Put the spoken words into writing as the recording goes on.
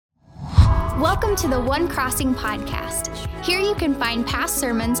Welcome to the One Crossing podcast. Here you can find past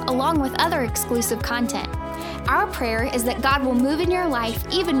sermons along with other exclusive content. Our prayer is that God will move in your life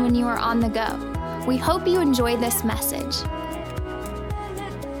even when you are on the go. We hope you enjoy this message.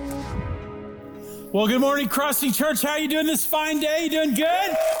 Well, good morning, Crossing Church. How are you doing this fine day? You doing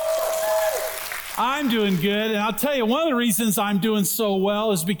good? I'm doing good. And I'll tell you, one of the reasons I'm doing so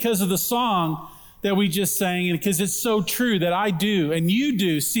well is because of the song that we just sang, and because it's so true that I do and you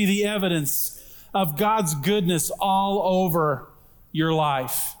do see the evidence of God's goodness all over your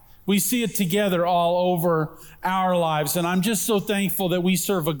life. We see it together all over our lives. And I'm just so thankful that we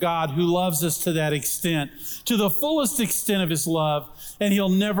serve a God who loves us to that extent, to the fullest extent of his love. And he'll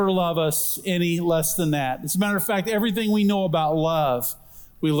never love us any less than that. As a matter of fact, everything we know about love,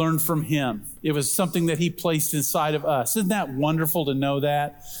 we learned from him. It was something that he placed inside of us. Isn't that wonderful to know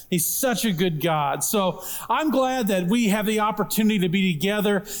that? He's such a good God. So I'm glad that we have the opportunity to be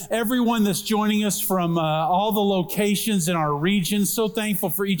together. Everyone that's joining us from all the locations in our region, so thankful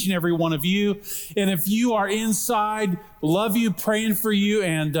for each and every one of you. And if you are inside, love you, praying for you,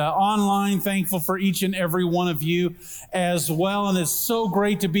 and online, thankful for each and every one of you as well. And it's so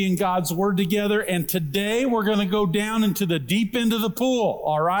great to be in God's Word together. And today we're going to go down into the deep end of the pool,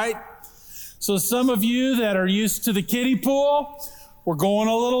 all right? So some of you that are used to the kiddie pool, we're going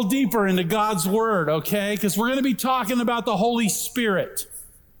a little deeper into God's Word, okay? Because we're going to be talking about the Holy Spirit.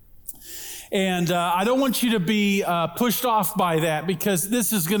 And I don't want you to be pushed off by that, because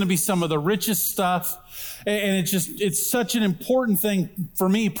this is going to be some of the richest stuff. And it's such an important thing for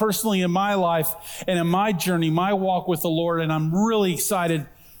me personally in my life and in my journey, my walk with the Lord. And I'm really excited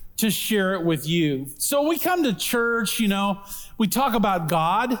to share it with you. So we come to church, we talk about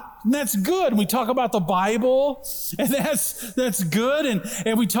God, and that's good. We talk about the Bible, and that's good.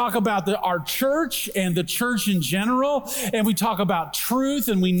 And we talk about our church and the church in general, and we talk about truth,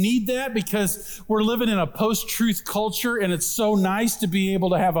 and we need that because we're living in a post-truth culture, and it's so nice to be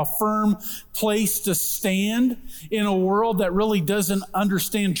able to have a firm place to stand in a world that really doesn't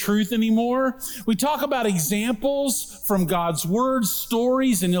understand truth anymore. We talk about examples from God's Word,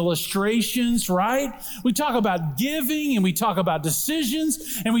 stories and illustrations, right? We talk about giving, and we talk about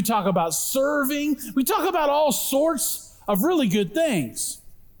decisions, and we talk about serving. We talk about all sorts of really good things.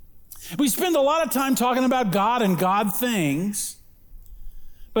 We spend a lot of time talking about God and God things,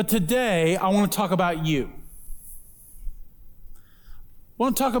 but today I want to talk about you. I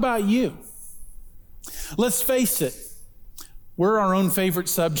want to talk about you. Let's face it, we're our own favorite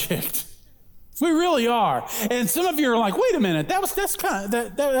subject. We really are. And some of you are like, wait a minute,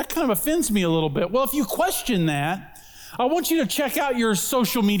 that kind of offends me a little bit. Well, if you question that, I want you to check out your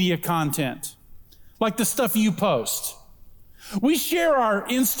social media content, like the stuff you post. We share our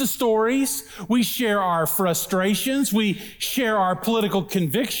Insta stories. We share our frustrations. We share our political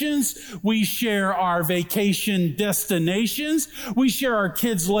convictions. We share our vacation destinations. We share our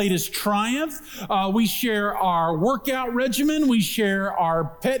kids' latest triumph. We share our workout regimen. We share our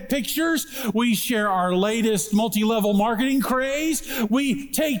pet pictures. We share our latest multi-level marketing craze. We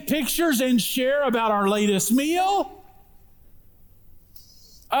take pictures and share about our latest meal.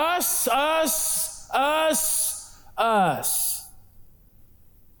 Us, us, us, us.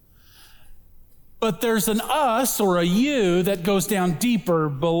 But there's an us or a you that goes down deeper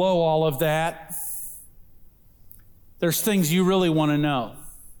below all of that. There's things you really want to know.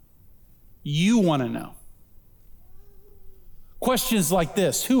 You want to know. Questions like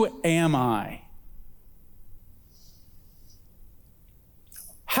this: who am I?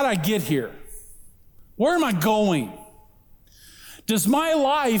 How did I get here? Where am I going? Does my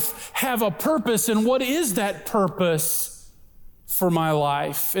life have a purpose, and what is that purpose for my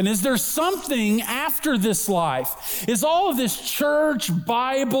life? And is there something after this life? Is all of this church,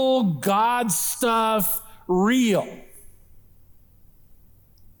 Bible, God stuff real?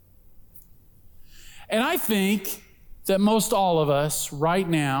 And I think that most all of us right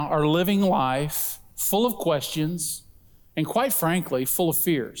now are living life full of questions and, quite frankly, full of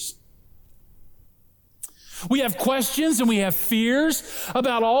fears. We have questions and we have fears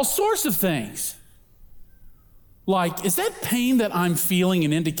about all sorts of things. Like, is that pain that I'm feeling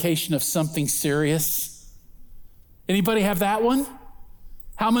an indication of something serious? Anybody have that one?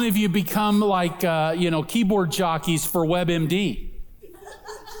 How many of you become like, keyboard jockeys for WebMD?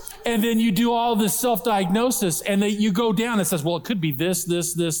 And then you do all this self-diagnosis, and then you go down and it says, well, it could be this.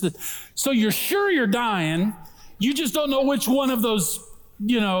 So you're sure you're dying. You just don't know which one of those,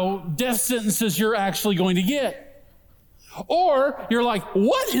 death sentences you're actually going to get. Or you're like,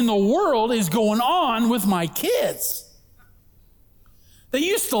 what in the world is going on with my kids? They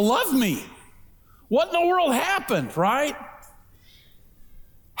used to love me. What in the world happened, right?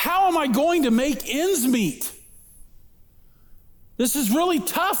 How am I going to make ends meet? This is really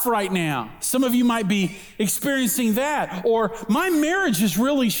tough right now. Some of you might be experiencing that. Or my marriage is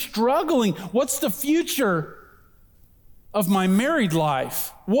really struggling. What's the future of my married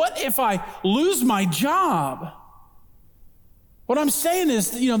life? What if I lose my job? What I'm saying is,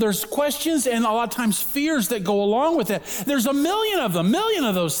 there's questions and a lot of times fears that go along with it. There's a million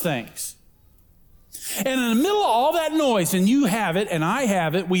of those things. And in the middle of all that noise, and you have it, and I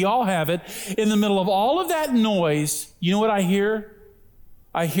have it, we all have it, in the middle of all of that noise, you know what I hear?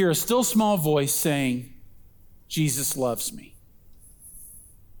 I hear a still small voice saying, Jesus loves me.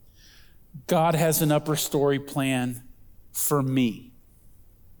 God has an upper story plan for me.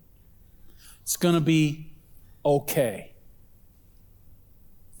 It's going to be okay.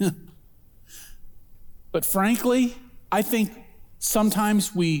 But frankly, I think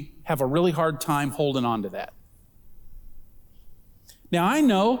sometimes we have a really hard time holding on to that. Now, I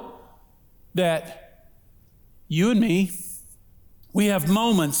know that you and me, we have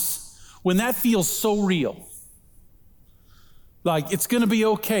moments when that feels so real. Like, it's going to be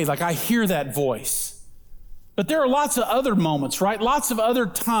okay. Like, I hear that voice. But there are lots of other moments, right? Lots of other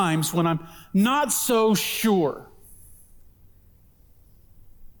times when I'm not so sure.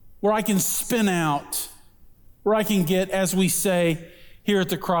 Where I can spin out, where I can get, as we say here at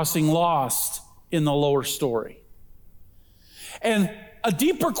the Crossing, lost in the lower story. And a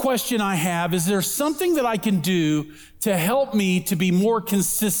deeper question I have is there something that I can do to help me to be more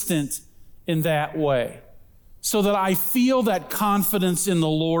consistent in that way so that I feel that confidence in the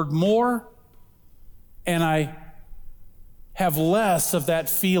Lord more and I have less of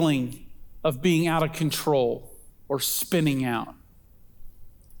that feeling of being out of control or spinning out?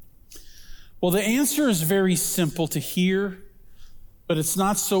 Well, the answer is very simple to hear, but it's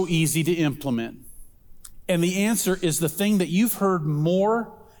not so easy to implement. And the answer is the thing that you've heard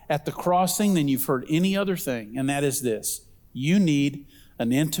more at the Crossing than you've heard any other thing, and that is this. You need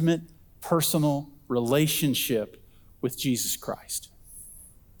an intimate, personal relationship with Jesus Christ.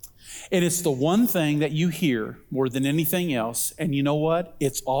 And it's the one thing that you hear more than anything else, and you know what?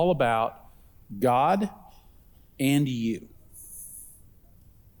 It's all about God and you.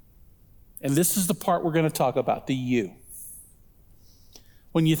 And this is the part we're going to talk about, the you.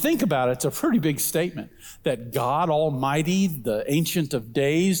 When you think about it, it's a pretty big statement that God Almighty, the Ancient of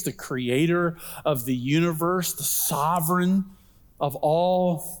Days, the creator of the universe, the sovereign of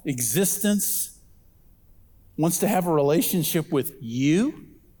all existence, wants to have a relationship with you.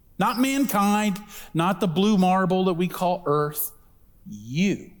 Not mankind, not the blue marble that we call earth,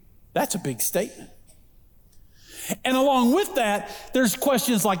 you. That's a big statement. And along with that, there's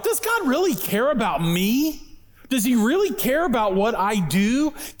questions like, does God really care about me? Does he really care about what I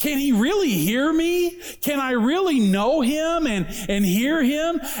do? Can he really hear me? Can I really know him and hear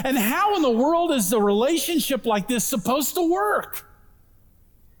him? And how in the world is a relationship like this supposed to work?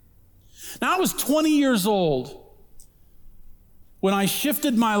 Now, I was 20 years old when I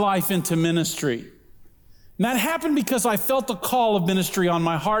shifted my life into ministry. And that happened because I felt the call of ministry on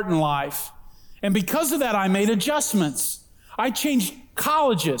my heart and life. And because of that, I made adjustments. I changed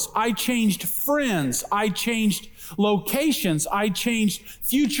colleges. I changed friends. I changed locations. I changed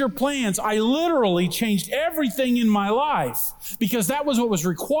future plans. I literally changed everything in my life because that was what was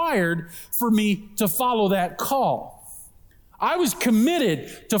required for me to follow that call. I was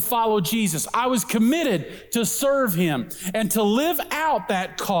committed to follow Jesus. I was committed to serve him and to live out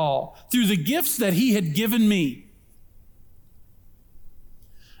that call through the gifts that he had given me.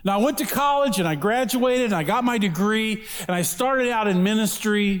 Now, I went to college and I graduated and I got my degree and I started out in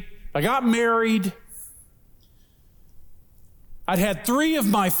ministry. I got married. I'd had 3 of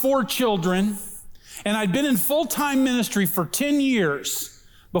my 4 children and I'd been in full-time ministry for 10 years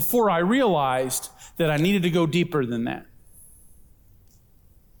before I realized that I needed to go deeper than that.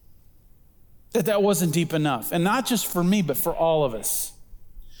 That wasn't deep enough. And not just for me, but for all of us.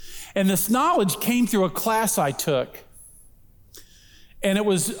 And this knowledge came through a class I took. And it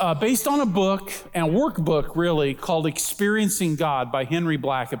was based on a book, and a workbook really, called Experiencing God by Henry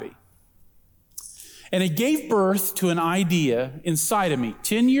Blackaby. And it gave birth to an idea inside of me,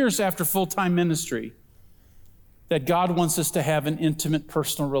 10 years after full-time ministry, that God wants us to have an intimate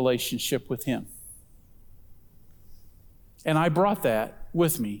personal relationship with him. And I brought that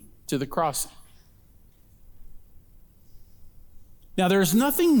with me to the Crossing. Now, there's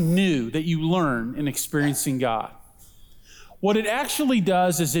nothing new that you learn in experiencing God. What it actually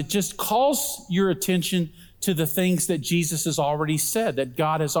does is it just calls your attention to the things that Jesus has already said, that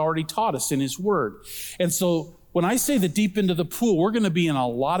God has already taught us in his word. And so when I say the deep end of the pool, we're going to be in a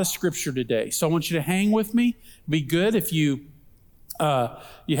lot of scripture today. So I want you to hang with me. It'd be good if you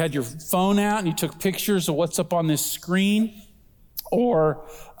you had your phone out and you took pictures of what's up on this screen, or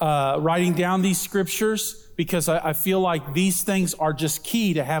writing down these scriptures, because I feel like these things are just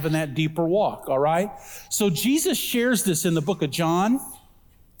key to having that deeper walk, all right? So Jesus shares this in the book of John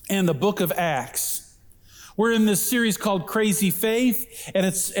and the book of Acts. We're in this series called Crazy Faith, and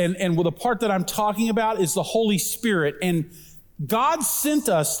the part that I'm talking about is the Holy Spirit. And God sent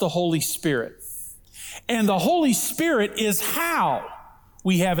us the Holy Spirit. And the Holy Spirit is how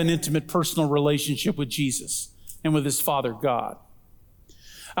we have an intimate personal relationship with Jesus and with his Father God.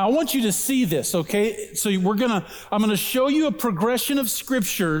 I want you to see this, okay? So I'm going to show you a progression of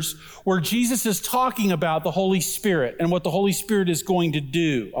scriptures where Jesus is talking about the Holy Spirit and what the Holy Spirit is going to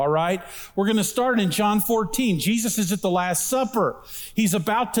do, all right? We're going to start in John 14. Jesus is at the Last Supper. He's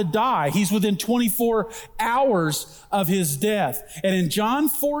about to die. He's within 24 hours of his death. And in John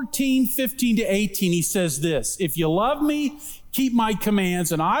 14, 15 to 18, he says this: "If you love me, keep my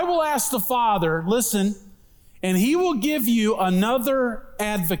commands, and I will ask the Father," listen, "and he will give you another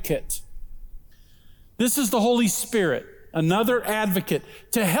advocate." This is the Holy Spirit, another advocate,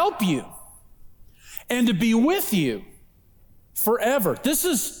 to help you and to be with you forever. This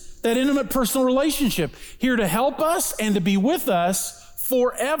is that intimate personal relationship, here to help us and to be with us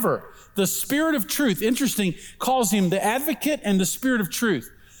forever. The Spirit of truth, interesting, calls him the advocate and the Spirit of truth.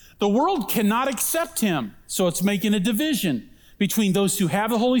 The world cannot accept him, so it's making a division between those who have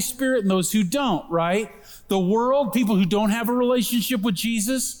the Holy Spirit and those who don't, right? The world, people who don't have a relationship with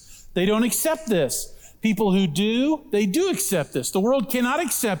Jesus, they don't accept this. People who do, they do accept this. The world cannot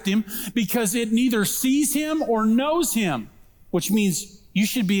accept him because it neither sees him or knows him, which means you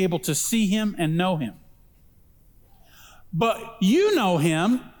should be able to see him and know him. But you know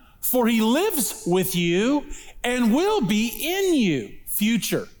him, for he lives with you and will be in you.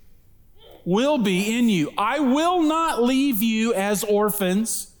 Future. Will be in you. "I will not leave you as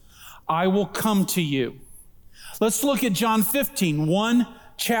orphans. I will come to you." Let's look at John 15, one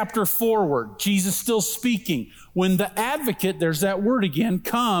chapter forward. Jesus still speaking. "When the advocate," there's that word again,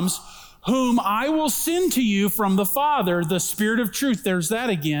 "comes, whom I will send to you from the Father, the Spirit of truth," there's that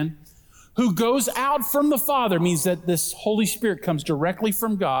again, "who goes out from the Father," means that this Holy Spirit comes directly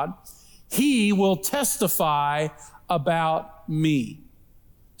from God, "he will testify about me."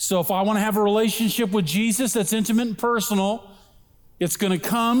 So if I want to have a relationship with Jesus that's intimate and personal, it's going to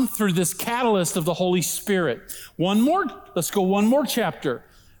come through this catalyst of the Holy Spirit. Let's go one more chapter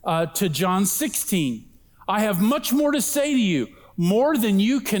to John 16. "I have much more to say to you, more than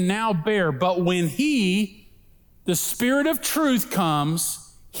you can now bear. But when he, the Spirit of truth,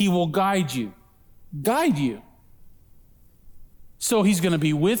 comes, he will guide you." Guide you. So he's going to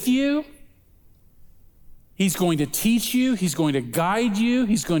be with you. He's going to teach you. He's going to guide you.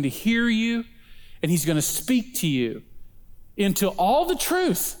 He's going to hear you. And he's going to speak to you into all the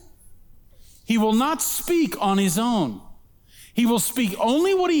truth. He will not speak on his own. He will speak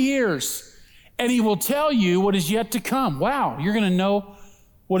only what he hears, and he will tell you what is yet to come. Wow, you're going to know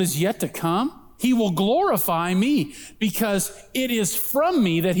what is yet to come? He will glorify me, because it is from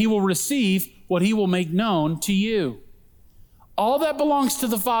me that he will receive what he will make known to you. All that belongs to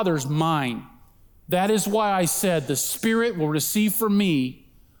the Father is mine. That is why I said the Spirit will receive from me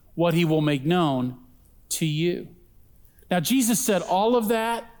what he will make known to you. Now, Jesus said all of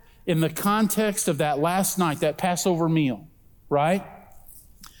that in the context of that last night, that Passover meal, right?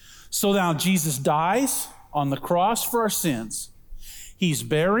 So now Jesus dies on the cross for our sins. He's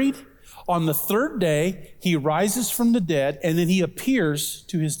buried. On the third day, he rises from the dead, and then he appears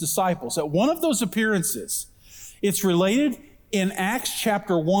to his disciples. At one of those appearances, it's related in Acts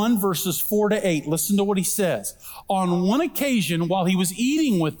chapter 1, verses 4 to 8. Listen to what he says. "On one occasion, while he was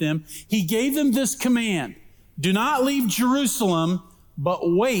eating with them, he gave them this command: 'Do not leave Jerusalem, but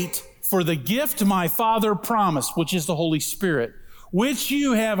wait for the gift my Father promised,'" which is the Holy Spirit, "which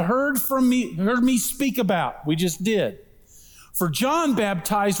you have heard me speak about." We just did. "For John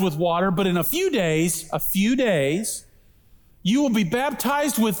baptized with water, but in a few days, you will be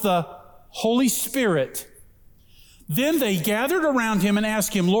baptized with the Holy Spirit." Then they gathered around him and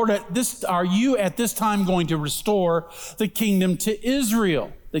asked him, "Lord, are you at this time going to restore the kingdom to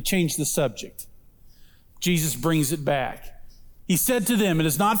Israel?" They changed the subject. Jesus brings it back. He said to them, "It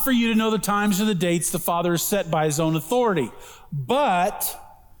is not for you to know the times or the dates the Father has set by his own authority, but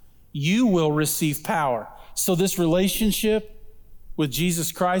you will receive power." So this relationship with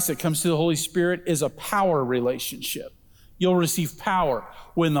Jesus Christ that comes through the Holy Spirit is a power relationship. You'll receive power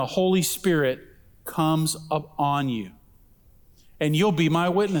when the Holy Spirit comes up on you. And you'll be my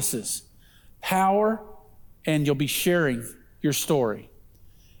witnesses. Power, and you'll be sharing your story.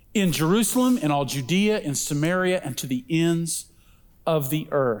 In Jerusalem, in all Judea, in Samaria, and to the ends of the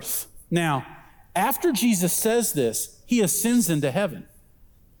earth. Now, after Jesus says this, he ascends into heaven.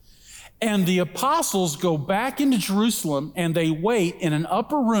 And the apostles go back into Jerusalem and they wait in an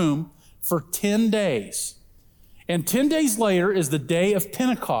upper room for 10 days. And 10 days later is the day of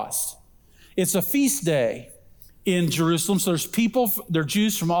Pentecost. It's a feast day in Jerusalem. So there's people, they're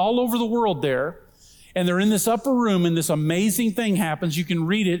Jews from all over the world there. And they're in this upper room and this amazing thing happens. You can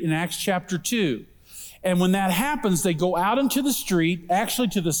read it in Acts chapter 2. And when that happens, they go out into the street, actually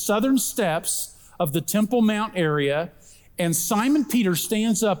to the southern steps of the Temple Mount area. And Simon Peter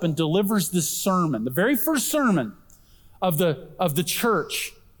stands up and delivers this sermon, the very first sermon of the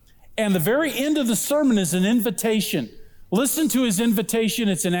church. And the very end of the sermon is an invitation. Listen to his invitation.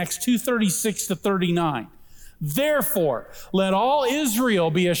 It's in Acts 2:36 to 39. Therefore, let all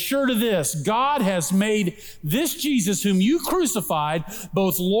Israel be assured of this: God has made this Jesus, whom you crucified,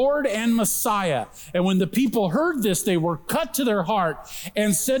 both Lord and Messiah. And when the people heard this, they were cut to their heart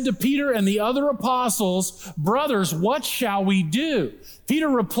and said to Peter and the other apostles, brothers, what shall we do? Peter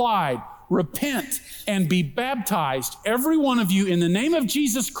replied, repent and be baptized, every one of you, in the name of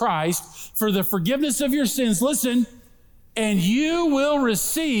Jesus Christ for the forgiveness of your sins. Listen, and you will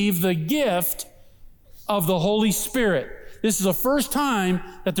receive the gift of the Holy Spirit. This is the first time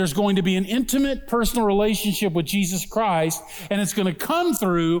that there's going to be an intimate personal relationship with Jesus Christ, and it's going to come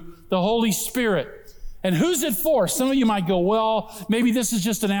through the Holy Spirit. And who's it for? Some of you might go, well, maybe this is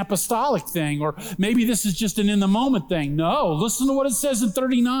just an apostolic thing, or maybe this is just an in-the-moment thing. No, listen to what it says in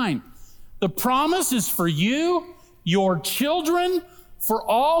 39. The promise is for you, your children, for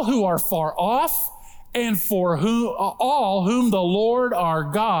all who are far off, and for all whom the Lord our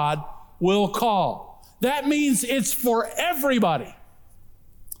God will call. That means it's for everybody. And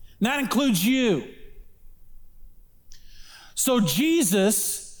that includes you. So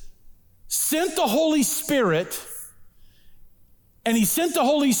Jesus sent the Holy Spirit, and he sent the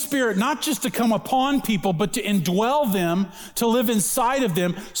Holy Spirit not just to come upon people, but to indwell them, to live inside of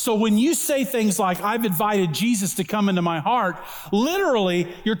them. So when you say things like, I've invited Jesus to come into my heart,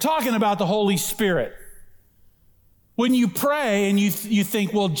 literally, you're talking about the Holy Spirit. When you pray and you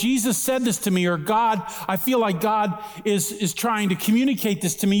think, well, Jesus said this to me, or God, I feel like God is trying to communicate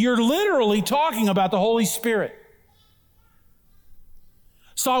this to me, you're literally talking about the Holy Spirit.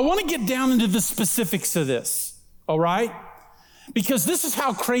 So I want to get down into the specifics of this, all right? Because this is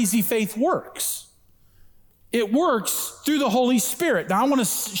how crazy faith works. It works through the Holy Spirit. Now I want to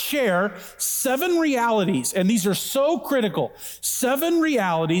share 7 realities, and these are so critical. 7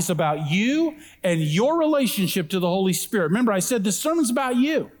 realities about you and your relationship to the Holy Spirit. Remember, I said this sermon's about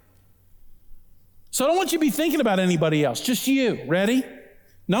you. So I don't want you to be thinking about anybody else, just you. Ready?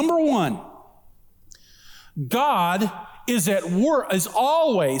 Number 1, God is at work, is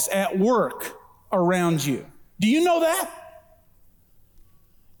always at work around you. Do you know that?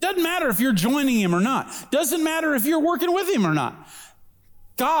 Doesn't matter if you're joining him or not. Doesn't matter if you're working with him or not.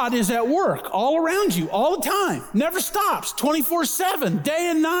 God is at work all around you all the time. Never stops, 24/7, day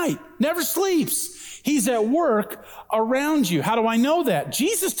and night. Never sleeps. He's at work around you. How do I know that?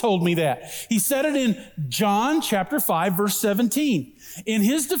 Jesus told me that. He said it in John chapter 5, verse 17. In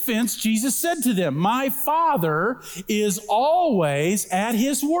his defense, Jesus said to them, my Father is always at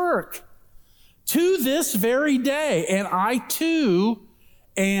his work to this very day, and I too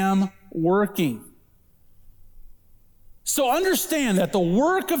am working. So understand that the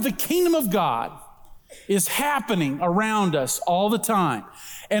work of the kingdom of God is happening around us all the time.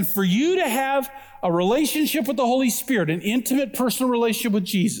 And for you to have a relationship with the Holy Spirit, an intimate personal relationship with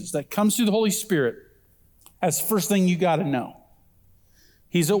Jesus that comes through the Holy Spirit, that's the first thing you got to know.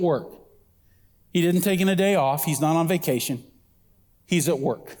 He's at work. He didn't take a day off. He's not on vacation. He's at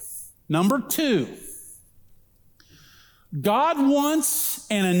work. Number 2, God wants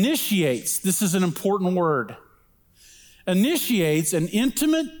and initiates, this is an important word, initiates an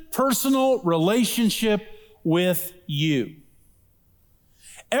intimate, personal relationship with you.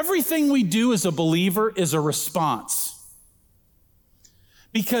 Everything we do as a believer is a response,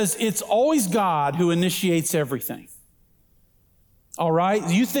 because it's always God who initiates everything. All right?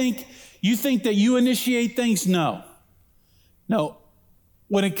 You think that you initiate things? No.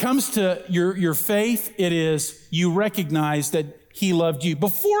 When it comes to your faith, it is you recognize that he loved you.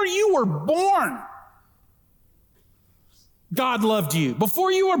 Before you were born, God loved you.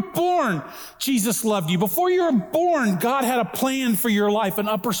 Before you were born, Jesus loved you. Before you were born, God had a plan for your life, an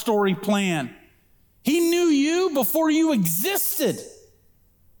upper story plan. He knew you before you existed.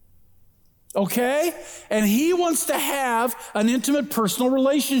 Okay? And he wants to have an intimate personal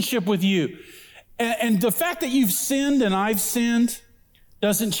relationship with you. And the fact that you've sinned and I've sinned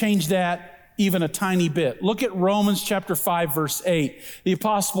doesn't change that even a tiny bit. Look at Romans chapter 5, verse 8. The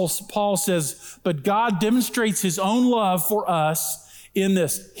Apostle Paul says, but God demonstrates his own love for us in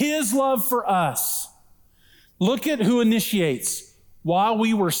this. His love for us. Look at who initiates. While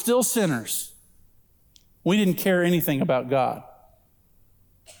we were still sinners, we didn't care anything about God.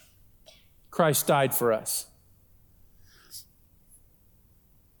 Christ died for us.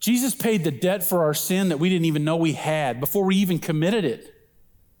 Jesus paid the debt for our sin that we didn't even know we had before we even committed it.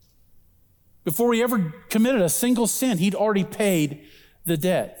 Before we ever committed a single sin, he'd already paid the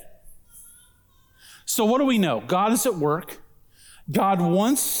debt. So what do we know? God is at work. God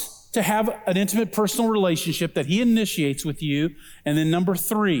wants to have an intimate personal relationship that he initiates with you. And then number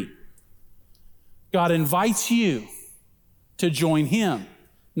 3, God invites you to join him,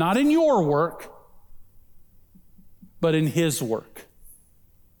 not in your work, but in his work.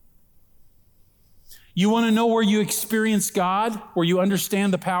 You want to know where you experience God, where you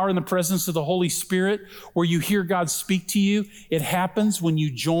understand the power and the presence of the Holy Spirit, where you hear God speak to you? It happens when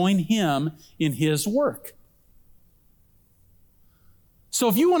you join him in his work. So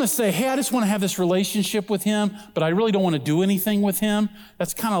if you want to say, hey, I just want to have this relationship with him, but I really don't want to do anything with him,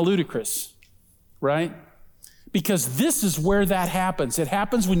 that's kind of ludicrous, right? Because this is where that happens. It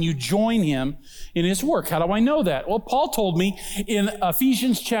happens when you join him in his work. How do I know that? Well, Paul told me in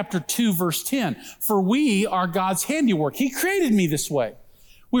Ephesians chapter 2, verse 10, for we are God's handiwork. He created me this way.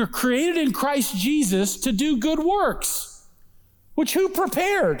 We're created in Christ Jesus to do good works, which who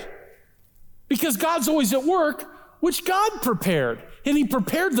prepared? Because God's always at work, which God prepared. And he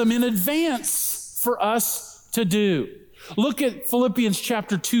prepared them in advance for us to do. Look at Philippians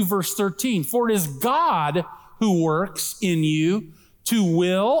chapter 2, verse 13. For it is God who works in you to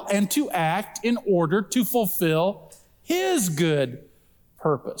will and to act in order to fulfill his good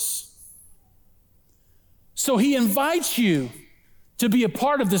purpose. So he invites you to be a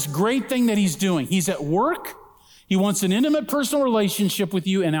part of this great thing that he's doing. He's at work. He wants an intimate personal relationship with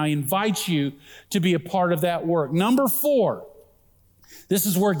you, and I invite you to be a part of that work. Number 4, this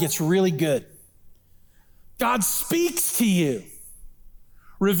is where it gets really good. God speaks to you,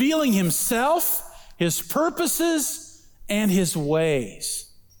 revealing himself, his purposes, and his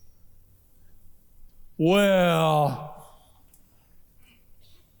ways. Well,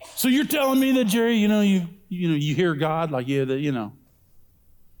 so you're telling me that, Jerry, you hear God like you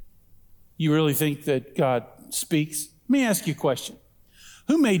really think that God speaks? Let me ask you a question.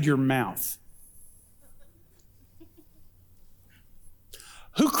 Who made your mouth?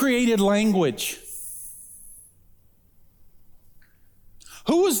 Who created language?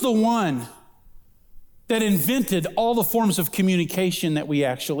 Who was the one that invented all the forms of communication that we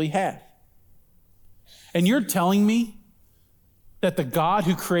actually have? And you're telling me that the God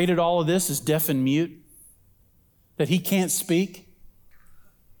who created all of this is deaf and mute? That he can't speak?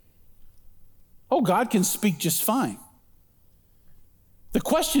 Oh, God can speak just fine. The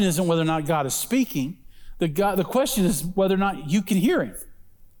question isn't whether or not God is speaking. The question is whether or not you can hear him.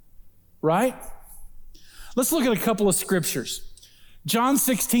 Right? Let's look at a couple of scriptures. John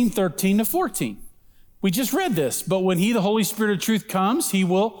 16, 13 to 14. We just read this. But when he, the Holy Spirit of truth, comes, he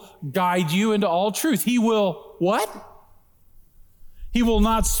will guide you into all truth. He will what? He will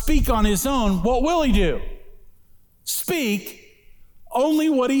not speak on his own. What will he do? Speak only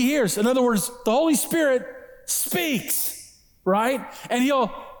what he hears. In other words, the Holy Spirit speaks, right? And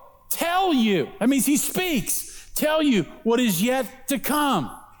he'll tell you. That means he speaks. Tell you what is yet to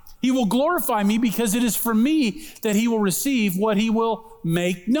come. He will glorify me because it is from me that he will receive what he will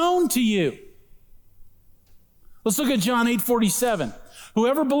make known to you. Let's look at John 8:47.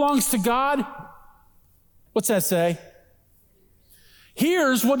 Whoever belongs to God, what's that say?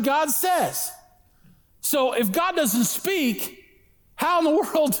 Hears what God says. So if God doesn't speak, how in the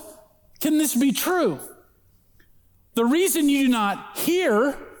world can this be true? The reason you do not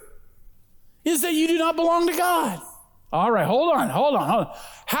hear is that you do not belong to God. All right, hold on.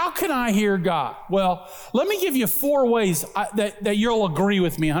 How can I hear God? Well, let me give you 4 ways that you'll agree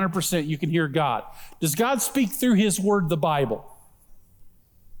with me 100% you can hear God. Does God speak through his word, the Bible?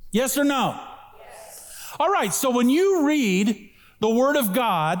 Yes or no? Yes. All right, so when you read the word of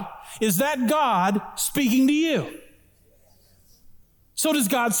God, is that God speaking to you? So does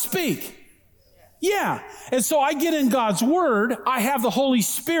God speak? Yeah. And so I get in God's word. I have the Holy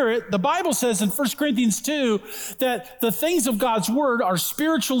Spirit. The Bible says in 1 Corinthians 2 that the things of God's word are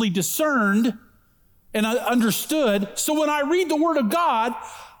spiritually discerned and understood. So when I read the word of God,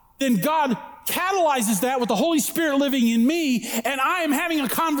 then God catalyzes that with the Holy Spirit living in me, and I am having a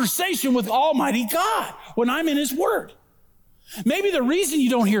conversation with Almighty God when I'm in his word. Maybe the reason you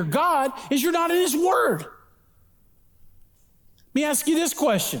don't hear God is you're not in his word. Let me ask you this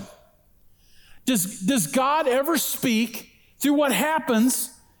question. Does God ever speak through what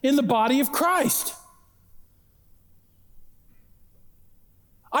happens in the body of Christ?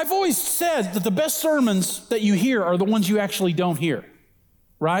 I've always said that the best sermons that you hear are the ones you actually don't hear,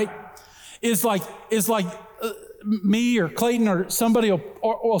 right? It's like me or Clayton or somebody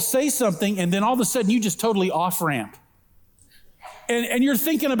will say something, and then all of a sudden you just totally off-ramp. And you're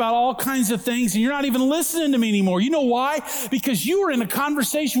thinking about all kinds of things, and you're not even listening to me anymore. You know why? Because you were in a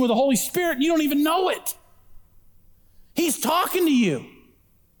conversation with the Holy Spirit, and you don't even know it. He's talking to you.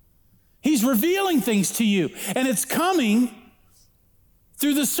 He's revealing things to you, and it's coming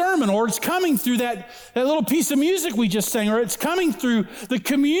through the sermon, or it's coming through that little piece of music we just sang, or it's coming through the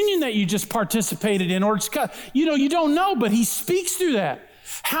communion that you just participated in, or you don't know, but he speaks through that.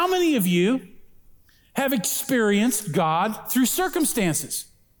 How many of you have experienced God through circumstances?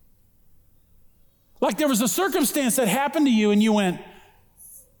 Like there was a circumstance that happened to you and you went,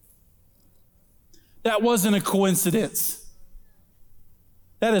 that wasn't a coincidence.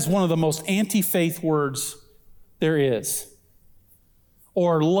 That is one of the most anti-faith words there is.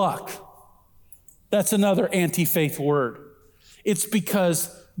 Or luck. That's another anti-faith word. It's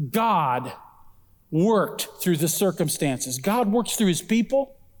because God worked through the circumstances. God works through his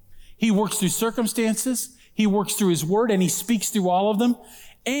people. He works through circumstances. He works through his word, and he speaks through all of them.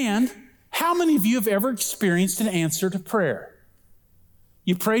 And how many of you have ever experienced an answer to prayer?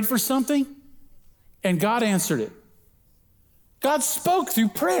 You prayed for something, and God answered it. God spoke through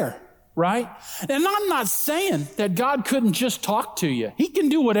prayer. Right? And I'm not saying that God couldn't just talk to you. He can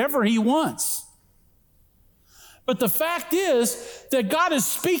do whatever he wants. But the fact is that God is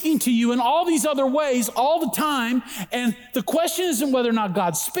speaking to you in all these other ways all the time. And the question isn't whether or not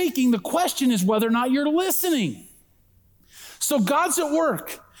God's speaking. The question is whether or not you're listening. So God's at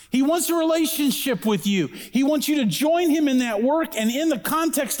work. He wants a relationship with you. He wants you to join him in that work. And in the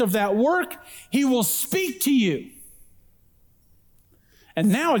context of that work, he will speak to you. And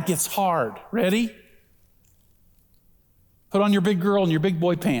now it gets hard. Ready? Put on your big girl and your big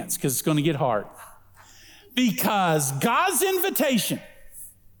boy pants, because it's going to get hard. Because God's invitation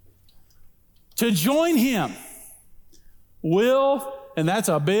to join him will, and that's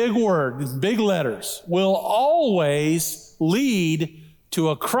a big word, big letters, will always lead to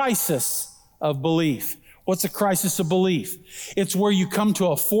a crisis of belief. What's a crisis of belief? It's where you come to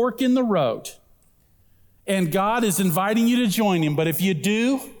a fork in the road. And God is inviting you to join him. But if you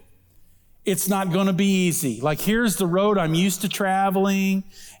do, it's not going to be easy. Like, here's the road I'm used to traveling,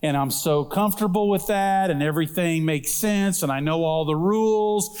 and I'm so comfortable with that, and everything makes sense, and I know all the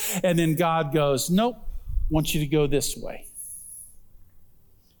rules. And then God goes, nope, I want you to go this way.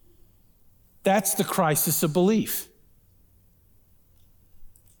 That's the crisis of belief.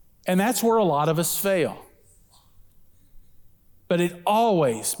 And that's where a lot of us fail. But it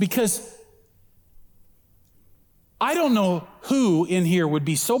always, because I don't know who in here would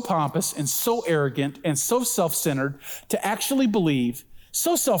be so pompous and so arrogant and so self-centered to actually believe,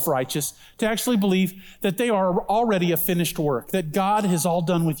 so self-righteous, to actually believe that they are already a finished work, that God has all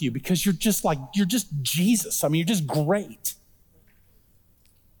done with you because you're just Jesus. I mean, you're just great.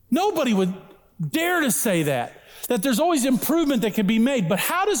 Nobody would dare to say that there's always improvement that can be made. But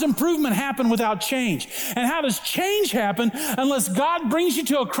how does improvement happen without change? And how does change happen unless God brings you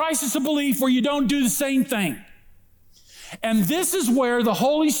to a crisis of belief where you don't do the same thing? And this is where the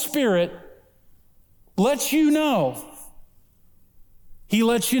Holy Spirit lets you know. He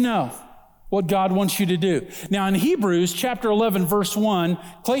lets you know what God wants you to do. Now, in Hebrews chapter 11, verse 1,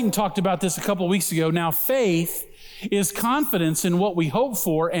 Clayton talked about this a couple of weeks ago. Now, faith is confidence in what we hope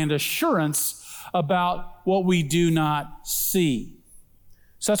for and assurance about what we do not see.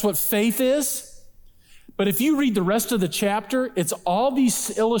 So that's what faith is. But if you read the rest of the chapter, it's all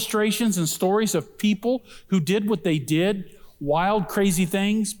these illustrations and stories of people who did what they did, wild, crazy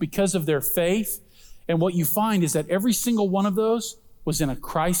things because of their faith. And what you find is that every single one of those was in a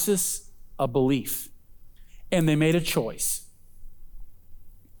crisis of belief. And they made a choice.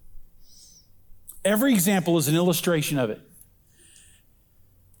 Every example is an illustration of it.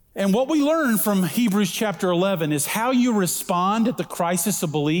 And what we learn from Hebrews chapter 11 is how you respond at the crisis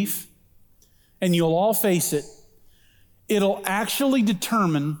of belief, and you'll all face it, it'll actually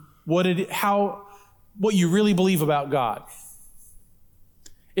determine what you really believe about God.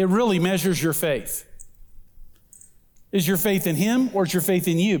 It really measures your faith. Is your faith in him or is your faith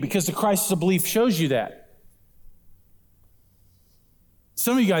in you? Because the crisis of belief shows you that.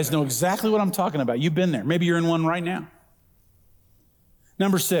 Some of you guys know exactly what I'm talking about. You've been there. Maybe you're in one right now.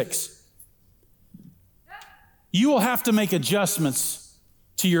 Number 6, you will have to make adjustments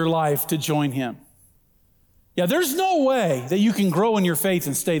to your life to join him. Yeah, there's no way that you can grow in your faith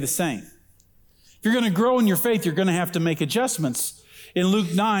and stay the same. If you're going to grow in your faith, you're going to have to make adjustments. In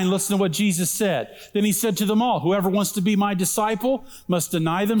Luke 9, listen to what Jesus said. Then he said to them all, whoever wants to be my disciple must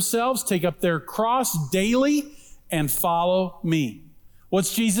deny themselves, take up their cross daily, and follow me.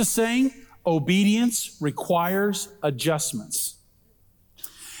 What's Jesus saying? Obedience requires adjustments.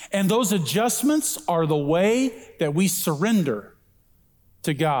 And those adjustments are the way that we surrender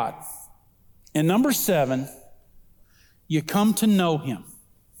to God. And number 7, you come to know him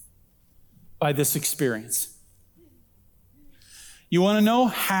by this experience. You want to know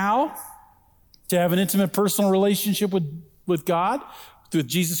how to have an intimate personal relationship with God, with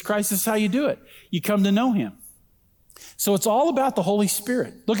Jesus Christ? This is how you do it. You come to know him. So it's all about the Holy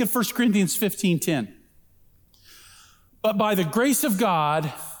Spirit. Look at 1 Corinthians 15:10. But by the grace of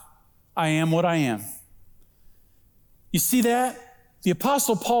God, I am what I am. You see that? The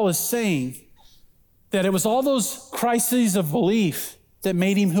Apostle Paul is saying that it was all those crises of belief that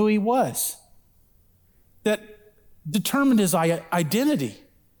made him who he was, that determined his identity,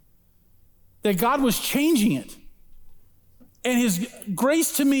 that God was changing it. And his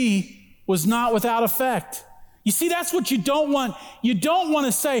grace to me was not without effect. You see, that's what you don't want. You don't want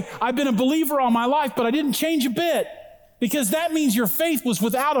to say, I've been a believer all my life, but I didn't change a bit, because that means your faith was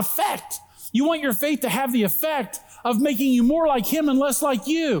without effect. You want your faith to have the effect of making you more like him and less like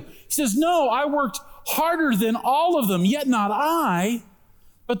you. He says, no, I worked harder than all of them, yet not I,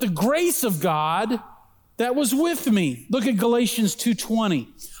 but the grace of God that was with me. Look at Galatians 2:20.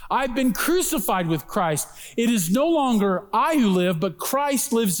 I've been crucified with Christ. It is no longer I who live, but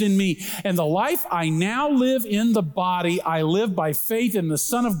Christ lives in me. And the life I now live in the body, I live by faith in the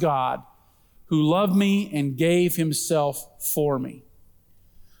Son of God, who loved me and gave himself for me.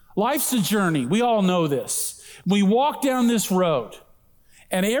 Life's a journey. We all know this. We walk down this road,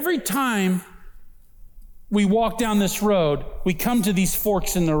 and every time we walk down this road, we come to these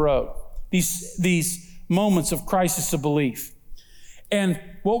forks in the road, these moments of crisis of belief. And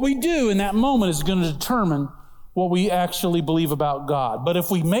what we do in that moment is going to determine what we actually believe about God. But if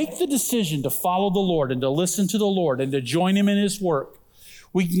we make the decision to follow the Lord and to listen to the Lord and to join him in his work,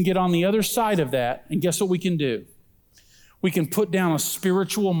 we can get on the other side of that, and guess what we can do? We can put down a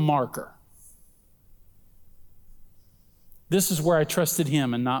spiritual marker. This is where I trusted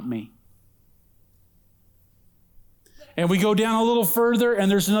him and not me. And we go down a little further,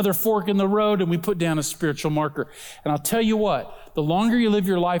 and there's another fork in the road, and we put down a spiritual marker. And I'll tell you what, the longer you live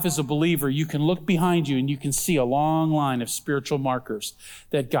your life as a believer, you can look behind you and you can see a long line of spiritual markers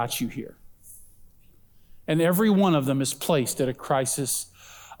that got you here. And every one of them is placed at a crisis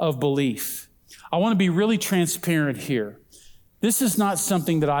of belief. I want to be really transparent here. This is not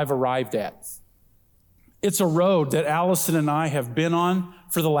something that I've arrived at. It's a road that Allison and I have been on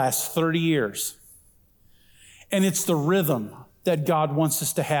for the last 30 years. And it's the rhythm that God wants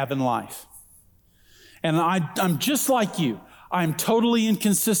us to have in life. And I'm just like you. I'm totally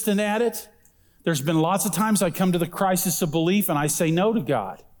inconsistent at it. There's been lots of times I come to the crisis of belief and I say no to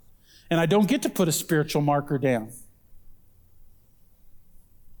God. And I don't get to put a spiritual marker down.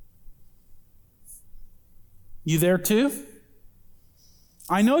 You there too?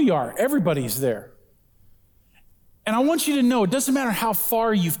 I know you are. Everybody's there. And I want you to know, it doesn't matter how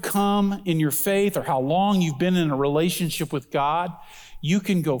far you've come in your faith or how long you've been in a relationship with God, you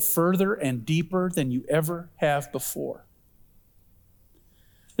can go further and deeper than you ever have before.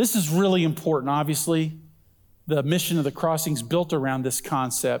 This is really important, obviously. The mission of the Crossing is built around this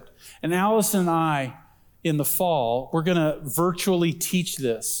concept. And Allison and I, in the fall, we're going to virtually teach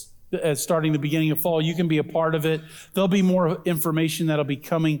this. Starting the beginning of fall, you can be a part of it. There'll be more information that'll be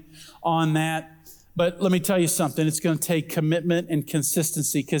coming on that. But let me tell you something, it's going to take commitment and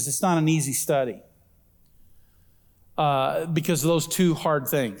consistency, because it's not an easy study. Because of those two hard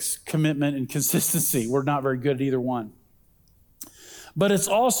things, commitment and consistency. We're not very good at either one. But it's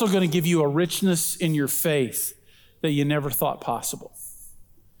also going to give you a richness in your faith that you never thought possible.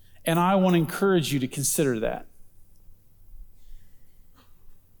 And I want to encourage you to consider that.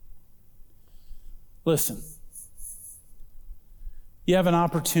 Listen, you have an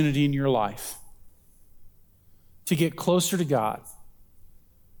opportunity in your life to get closer to God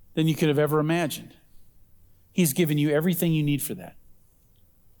than you could have ever imagined. He's given you everything you need for that.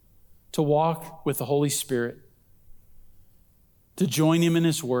 To walk with the Holy Spirit, to join him in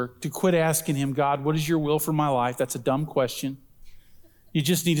his work, to quit asking him, God, what is your will for my life? That's a dumb question. You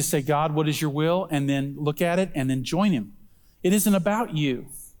just need to say, God, what is your will? And then look at it and then join him. It isn't about you.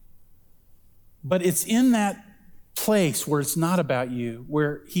 But it's in that place where it's not about you,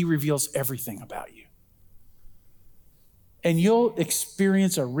 where he reveals everything about you. And you'll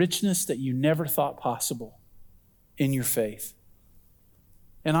experience a richness that you never thought possible in your faith.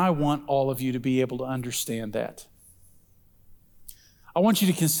 And I want all of you to be able to understand that. I want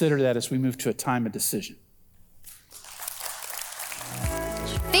you to consider that as we move to a time of decision.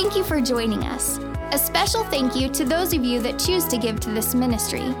 Thank you for joining us. A special thank you to those of you that choose to give to this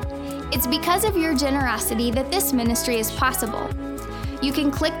ministry. It's because of your generosity that this ministry is possible. You can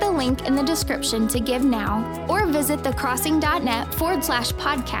click the link in the description to give now, or visit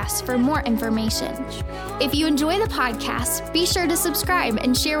thecrossing.net/podcast for more information. If you enjoy the podcast, be sure to subscribe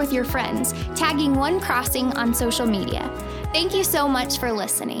and share with your friends, tagging One Crossing on social media. Thank you so much for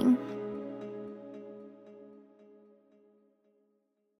listening.